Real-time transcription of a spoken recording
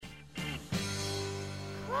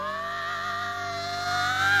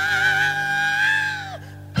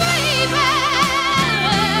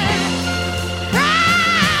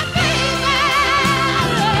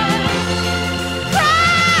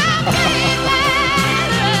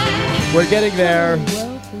We're getting there.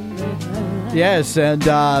 Yes, and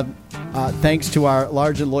thanks to our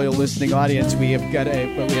large and loyal listening audience, we have got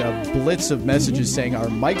a blitz of messages saying our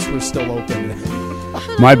mics were still open.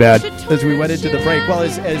 My bad. As we went into the break, well,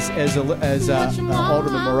 as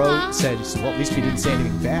Alderman Moreau said, well, at least we didn't say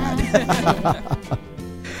anything bad.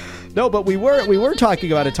 No, but we were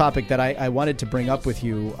talking about a topic that I wanted to bring up with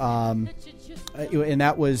you. And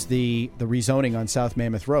that was the rezoning on South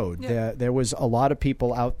Mammoth Road. Yeah. There was a lot of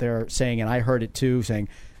people out there saying, and I heard it too, saying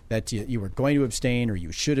that you were going to abstain or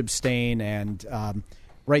you should abstain. And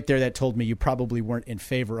right there, that told me you probably weren't in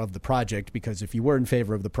favor of the project, because if you were in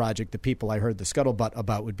favor of the project, the people I heard the scuttlebutt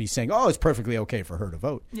about would be saying, oh, it's perfectly okay for her to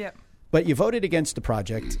vote. Yeah. But you voted against the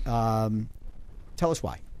project. Tell us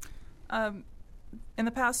why. In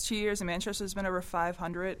the past 2 years in Manchester, there's been over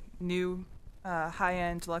 500 new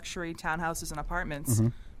high-end luxury townhouses and apartments,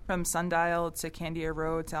 from Sundial to Candia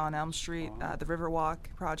Road to on Elm Street, the Riverwalk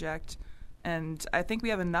project. And I think we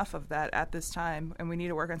have enough of that at this time, and we need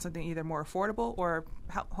to work on something either more affordable or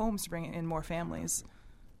homes to bring in more families.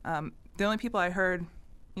 The only people I heard,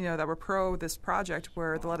 that were pro this project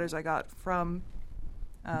were the letters I got from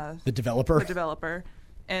The developer? The developer.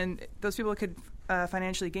 And those people could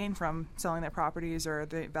financially gain from selling their properties, or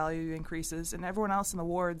the value increases. And everyone else in the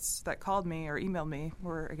wards that called me or emailed me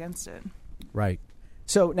were against it. Right.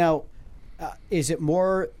 So now, is it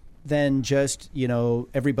more than just,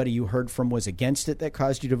 everybody you heard from was against it that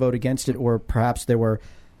caused you to vote against it? Or perhaps there were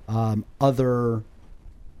other,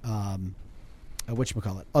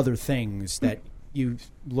 other things that you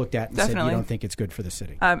looked at and Definitely. said you don't think it's good for the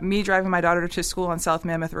city? Me driving my daughter to school on South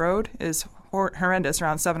Mammoth Road is horrendous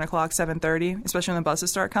around 7 o'clock, 7:30, especially when the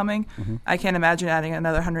buses start coming. I can't imagine adding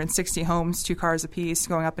another 160 homes, 2 cars apiece,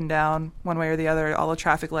 going up and down one way or the other, all the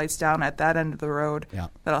traffic lights down at that end of the road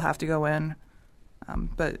that'll have to go in.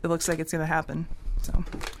 But it looks like it's going to happen. So,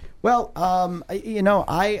 well,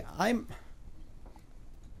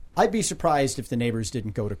 I'd be surprised if the neighbors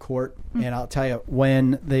didn't go to court. And I'll tell you,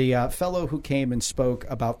 when the fellow who came and spoke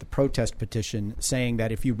about the protest petition, saying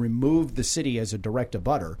that if you remove the city as a direct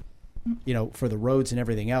abutter, for the roads and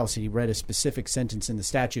everything else, he read a specific sentence in the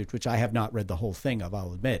statute, which I have not read the whole thing of,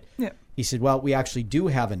 I'll admit. Yeah. He said, well, we actually do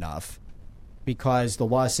have enough, because the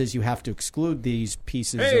law says you have to exclude these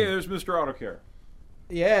pieces. Hey, there's Mr. AutoCare.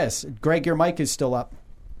 Yes. Greg, your mic is still up.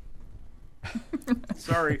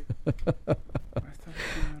 Sorry.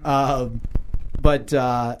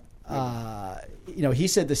 He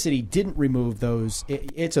said the city didn't remove those.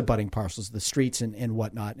 It's abutting parcels, the streets and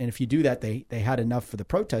whatnot. And if you do that, they had enough for the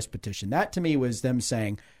protest petition. That to me was them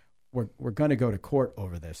saying, we're going to go to court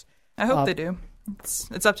over this. I hope they do.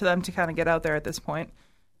 It's up to them to kind of get out there at this point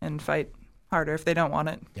and fight harder if they don't want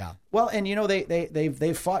it. Yeah. Well, and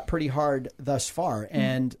they've fought pretty hard thus far.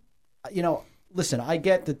 And listen, I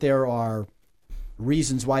get that there are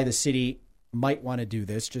reasons why the city might want to do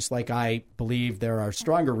this, just like I believe there are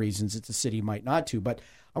stronger reasons that the city might not to. But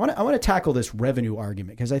I want to tackle this revenue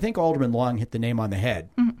argument, because I think Alderman Long hit the nail on the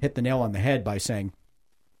head by saying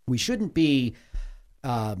we shouldn't be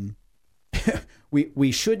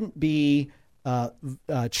we shouldn't be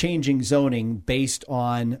changing zoning based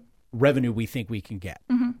on revenue we think we can get.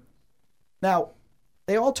 Now,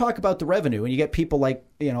 they all talk about the revenue, and you get people like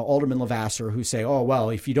Alderman Levasseur who say, oh, well,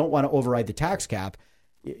 if you don't want to override the tax cap,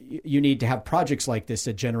 you need to have projects like this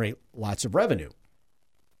that generate lots of revenue.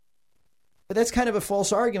 But that's kind of a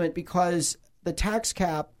false argument, because the tax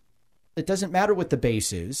cap, it doesn't matter what the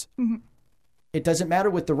base is. It doesn't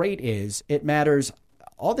matter what the rate is. It matters.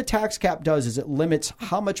 All the tax cap does is it limits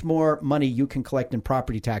how much more money you can collect in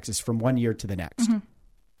property taxes from one year to the next.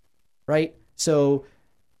 Right? So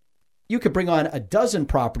you could bring on a dozen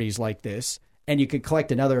properties like this, and you could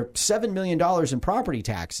collect another $7 million in property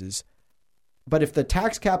taxes. But if the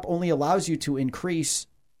tax cap only allows you to increase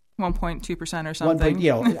 1.2% or something,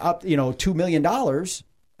 up $2 million,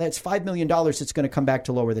 that's $5 million that's going to come back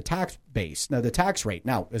to lower the tax base. Now, the tax rate.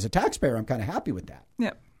 Now, as a taxpayer, I'm kind of happy with that.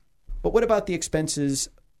 Yeah. But what about the expenses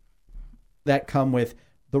that come with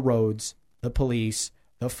the roads, the police,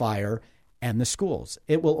 the fire, and the schools?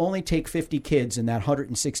 It will only take 50 kids in that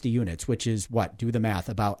 160 units, which is what? Do the math.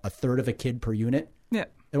 About a third of a kid per unit. Yeah.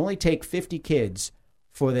 It will only take 50 kids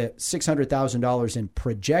for the $600,000 in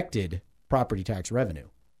projected property tax revenue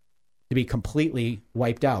to be completely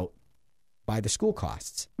wiped out by the school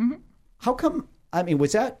costs. How come? I mean,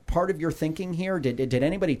 was that part of your thinking here? Did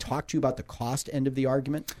anybody talk to you about the cost end of the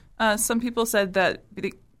argument? Some people said that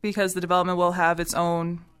because the development will have its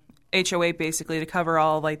own HOA basically to cover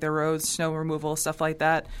all like the roads, snow removal, stuff like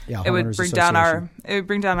that. Yeah, it would bring down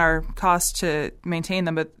our cost to maintain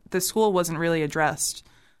them, but the school wasn't really addressed.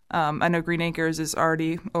 I know Green Acres is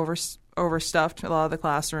already overstuffed a lot of the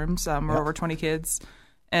classrooms. We're over 20 kids,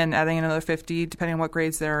 and adding another 50, depending on what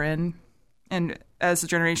grades they're in. And as the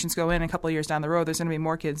generations go in, a couple of years down the road, there's going to be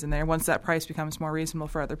more kids in there once that price becomes more reasonable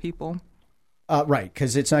for other people. Right,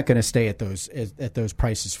 because it's not going to stay at those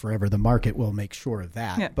prices forever. The market will make sure of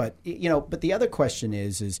that. Yeah. But but the other question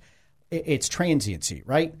is it's transiency,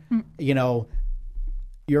 right? Mm.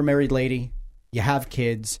 You're a married lady, you have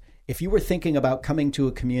kids. If you were thinking about coming to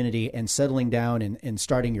a community and settling down and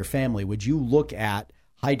starting your family, would you look at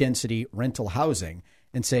high density rental housing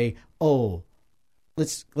and say, "Oh,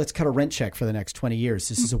 let's cut a rent check for the next 20 years.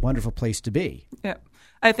 This is a wonderful place to be." Yeah.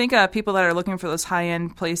 I think people that are looking for those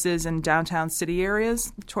high-end places in downtown city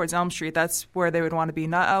areas towards Elm Street, that's where they would want to be,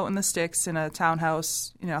 not out in the sticks in a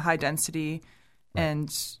townhouse, high density. Right.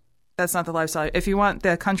 And that's not the lifestyle. If you want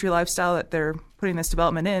the country lifestyle that they're putting this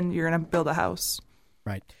development in, you're going to build a house.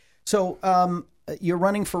 Right. So you're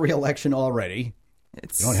running for re-election already. You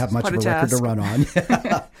don't have much of a record to run on.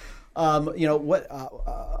 What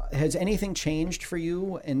has anything changed for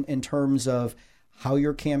you in terms of how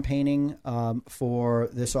you're campaigning for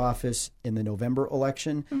this office in the November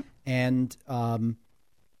election? Mm-hmm. And,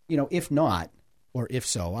 if not, or if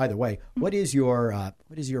so, either way, what is your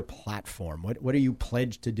platform? What are you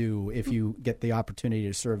pledged to do if you get the opportunity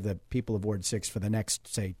to serve the people of Ward 6 for the next,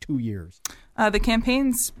 say, 2 years? The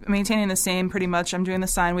campaign's maintaining the same pretty much. I'm doing the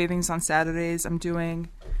sign wavings on Saturdays. I'm doing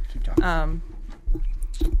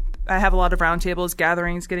I have a lot of roundtables,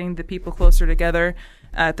 gatherings, getting the people closer together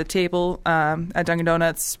at the table at Dunkin'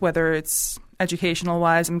 Donuts, whether it's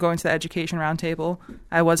educational-wise. I'm going to the education roundtable.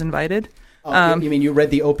 I was invited. You mean you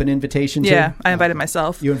read the open invitation? Yeah, I invited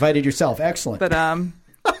myself. You invited yourself. Excellent. But, I'm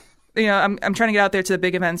trying to get out there to the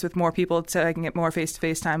big events with more people so I can get more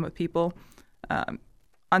face-to-face time with people.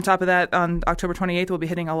 On top of that, on October 28th, we'll be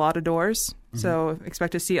hitting a lot of doors. Mm-hmm. So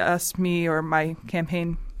expect to see me, or my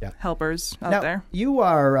campaign helpers out there. You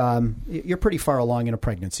are you're pretty far along in a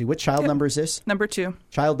pregnancy. What child number is this? Number 2.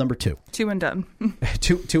 Child number 2. 2 and done.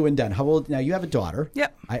 two and done. How old? Now you have a daughter.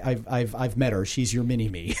 Yep. I've met her. She's your mini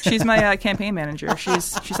me. She's my campaign manager.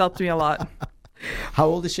 She's helped me a lot. How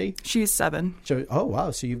old is she? She's 7. So, oh wow!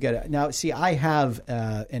 So you've got now. See, I have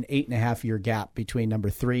an 8.5 year gap between number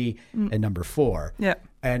 3 and number 4. Yeah.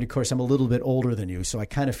 And of course, I'm a little bit older than you, so I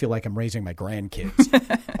kind of feel like I'm raising my grandkids.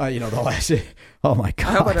 The last. Oh my God!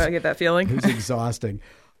 I hope I don't get that feeling. It was exhausting.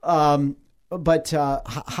 But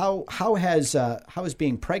how has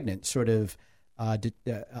being pregnant sort of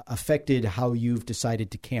affected how you've decided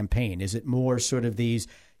to campaign? Is it more sort of these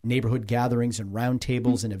neighborhood gatherings and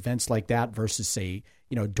roundtables and events like that versus, say,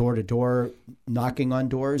 door-to-door knocking on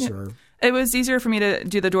doors? Or it was easier for me to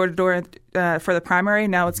do the door-to-door for the primary.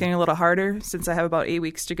 Now it's getting a little harder since I have about 8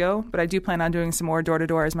 weeks to go, but I do plan on doing some more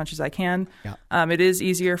door-to-door as much as I can. Yeah. It is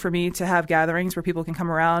easier for me to have gatherings where people can come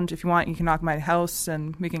around. If you want, you can knock my house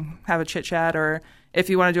and we can have a chit-chat, or if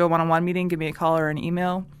you want to do a one-on-one meeting, give me a call or an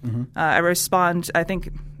email. Mm-hmm. I respond, I think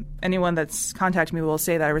anyone that's contacted me will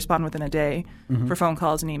say that I respond within a day for phone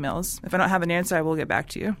calls and emails. If I don't have an answer, I will get back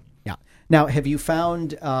to you. Yeah. Now, have you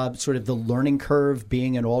found sort of the learning curve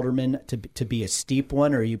being an alderman to be a steep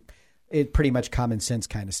one, or are you it pretty much common sense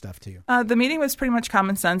kind of stuff to you? The meeting was pretty much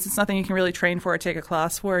common sense. It's nothing you can really train for or take a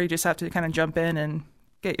class for. You just have to kind of jump in and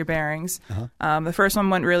get your bearings. Uh-huh. The first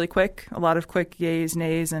one went really quick, a lot of quick yays,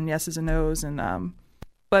 nays, and yeses and nos, and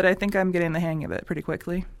but I think I'm getting the hang of it pretty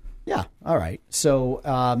quickly. Yeah. All right. So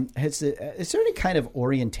is there any kind of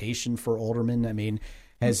orientation for aldermen? I mean,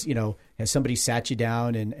 has somebody sat you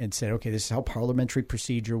down and said, okay, this is how parliamentary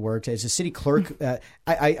procedure works? As a city clerk,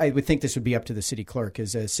 I would think this would be up to the city clerk.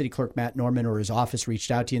 As a city clerk, Matt Norman or his office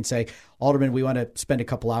reached out to you and say, Alderman, we want to spend a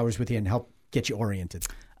couple hours with you and help get you oriented?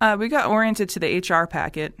 We got oriented to the HR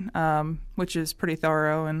packet, which is pretty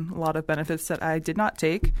thorough and a lot of benefits that I did not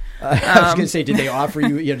take. I was going to say, did they offer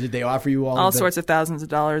you? Did they offer you all sorts of thousands of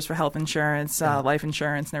dollars for health insurance, life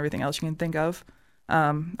insurance, and everything else you can think of?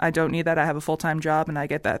 I don't need that. I have a full-time job, and I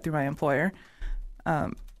get that through my employer.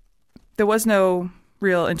 There was no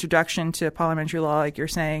real introduction to parliamentary law, like you're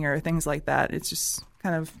saying, or things like that. It's just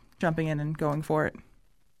kind of jumping in and going for it.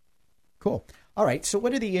 Cool. All right. So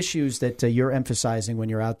what are the issues that you're emphasizing when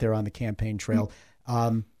you're out there on the campaign trail?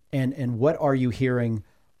 And what are you hearing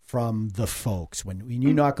from the folks? When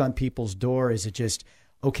you knock on people's door, is it just,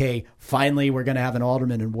 okay, finally we're going to have an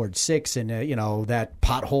alderman in Ward 6 and, that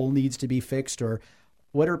pothole needs to be fixed? Or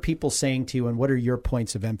what are people saying to you, and what are your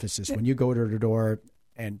points of emphasis when you go door to door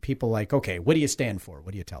and people like, okay, what do you stand for?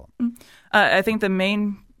 What do you tell them? I think the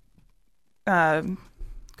main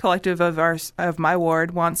collective of my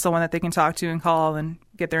ward wants someone that they can talk to and call and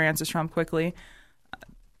get their answers from quickly.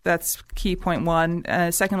 That's key point one.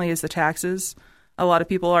 Secondly is the taxes. a lot of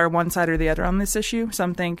people are one side or the other on this issue.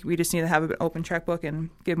 Some think we just need to have an open checkbook and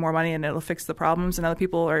give more money and it'll fix the problems. And other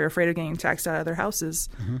people are afraid of getting taxed out of their houses.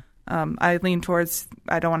 I lean towards,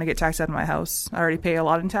 I don't want to get taxed out of my house. I already pay a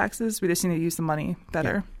lot in taxes. We just need to use the money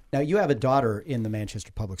better. Yeah. Now, you have a daughter in the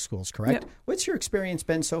Manchester Public Schools, correct? Yep. What's your experience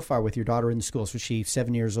been so far with your daughter in the schools? Was she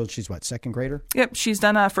 7 years old? She's what, second grader? Yep. She's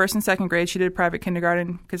done first and second grade. She did private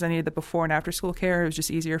kindergarten because I needed the before and after school care. It was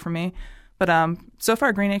just easier for me. But so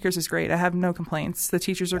far, Green Acres is great. I have no complaints. The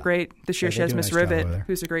teachers are great. This year she has Miss Rivet,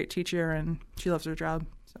 who's a great teacher, and she loves her job.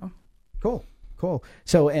 So Cool.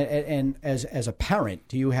 So, and as a parent,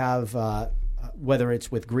 do you have, whether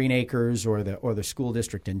it's with Green Acres or the school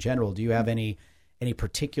district in general, do you have any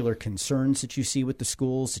particular concerns that you see with the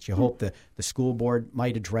schools that you hope the school board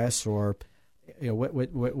might address, or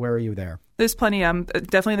where are you there? There's plenty.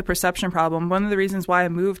 Definitely the perception problem. One of the reasons why I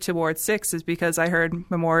moved to Ward 6 is because I heard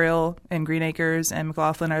Memorial and Green Acres and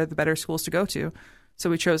McLaughlin are the better schools to go to. So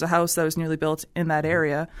we chose a house that was newly built in that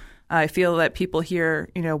area. I feel that people here,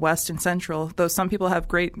 West and Central, though some people have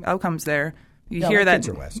great outcomes there, you hear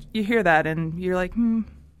that, and you're like,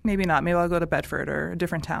 maybe not. Maybe I'll go to Bedford or a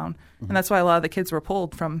different town. And that's why a lot of the kids were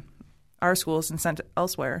pulled from our schools and sent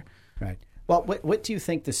elsewhere. Right. Well, what do you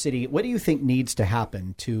think what do you think needs to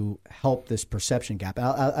happen to help this perception gap?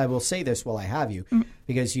 I will say this while I have you,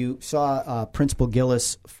 because you saw Principal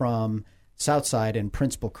Gillis from Southside and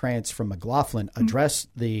Principal Krantz from McLaughlin address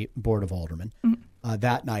the Board of Aldermen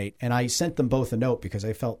that night. And I sent them both a note because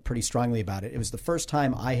I felt pretty strongly about it. It was the first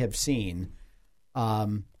time I have seen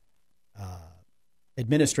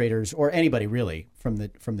administrators or anybody really from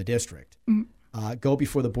the district go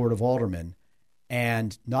before the Board of Aldermen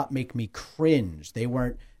and not make me cringe. They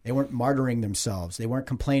weren't martyring themselves. They weren't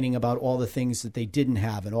complaining about all the things that they didn't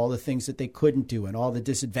have and all the things that they couldn't do and all the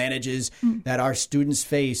disadvantages that our students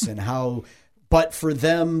face and how, but for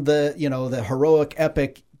them, the heroic,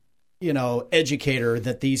 epic, educator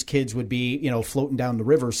that these kids would be, floating down the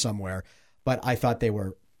river somewhere. But I thought they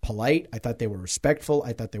were polite. I thought they were respectful.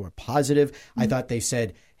 I thought they were positive. I thought they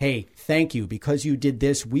said, hey, thank you. Because you did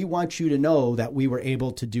this, we want you to know that we were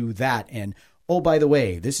able to do that. And oh, by the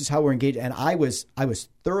way, this is how we're engaged. And I was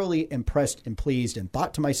thoroughly impressed and pleased and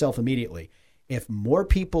thought to myself immediately, if more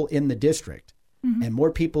people in the district and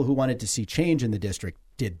more people who wanted to see change in the district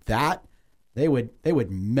did that, they would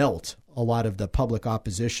melt a lot of the public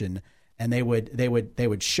opposition, and they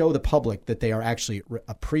would show the public that they are actually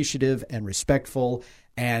appreciative and respectful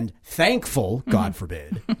and thankful, God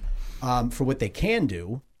forbid, for what they can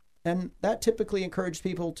do. And that typically encouraged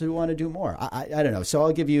people to want to do more. I don't know. So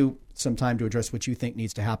I'll give you some time to address what you think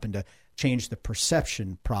needs to happen to change the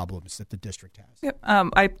perception problems that the district has. Yep.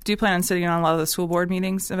 I do plan on sitting on a lot of the school board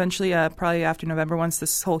meetings eventually, probably after November, once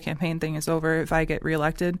this whole campaign thing is over, if I get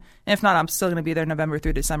reelected. And if not, I'm still going to be there November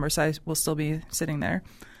through December, so I will still be sitting there.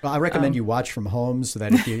 Well, I recommend you watch from home so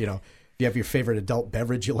that if you have your favorite adult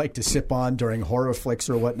beverage you like to sip on during horror flicks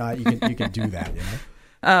or whatnot, you can do that.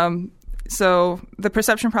 So the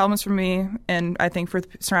perception problems for me, and I think for the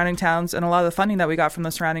surrounding towns, and a lot of the funding that we got from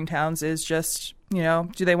the surrounding towns is just, do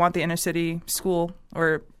they want the inner city school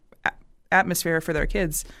or atmosphere for their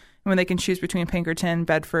kids? And when they can choose between Pinkerton,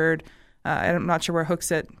 Bedford, I'm not sure where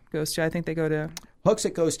Hooksett goes to. I think they go to...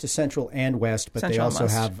 Hooksett goes to Central and West, but they also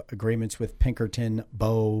have agreements with Pinkerton,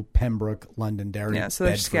 Bow, Pembroke, Londonderry, Yeah, so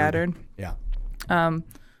they're Bedford. scattered. Yeah.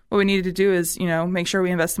 What we need to do is, make sure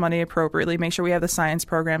we invest the money appropriately, make sure we have the science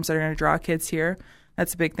programs that are going to draw kids here.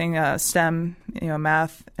 That's a big thing. STEM,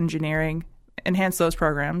 math, engineering, enhance those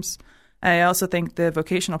programs. I also think the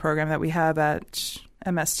vocational program that we have at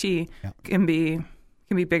MST can be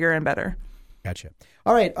bigger and better. Gotcha.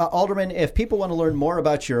 All right, Alderman, if people want to learn more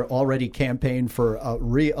about your already campaign for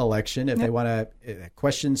re-election, if they want to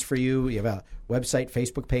questions for you, you have a website,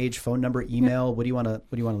 Facebook page, phone number, email. What do you want to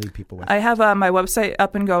leave people with? I have my website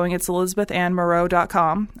up and going. It's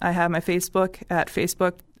ElizabethAnnMoreau.com. I have my Facebook at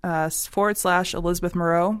Facebook/Elizabeth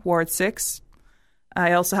Moreau, Ward 6.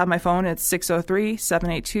 I also have my phone. It's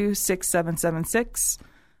 603-782-6776.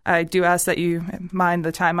 I do ask that you mind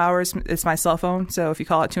the time hours. It's my cell phone, so if you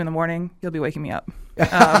call at 2 a.m, you'll be waking me up.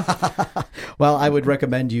 Well, I would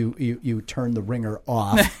recommend you turn the ringer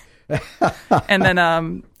off. And then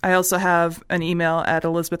I also have an email at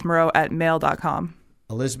elizabethmoreau@mail.com.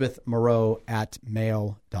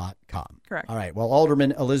 elizabethmoreau@mail.com. Correct. All right. Well,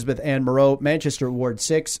 Alderman Elizabeth Ann Moreau, Manchester Ward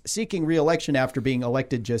 6, seeking re-election after being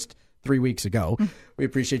elected just 3 weeks ago. We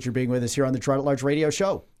appreciate you being with us here on the Toronto at Large Radio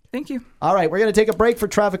Show. Thank you. All right, we're going to take a break for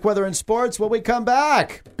traffic, weather, and sports. When we come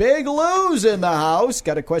back, Big Lou's in the house.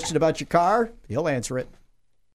 Got a question about your car? He'll answer it.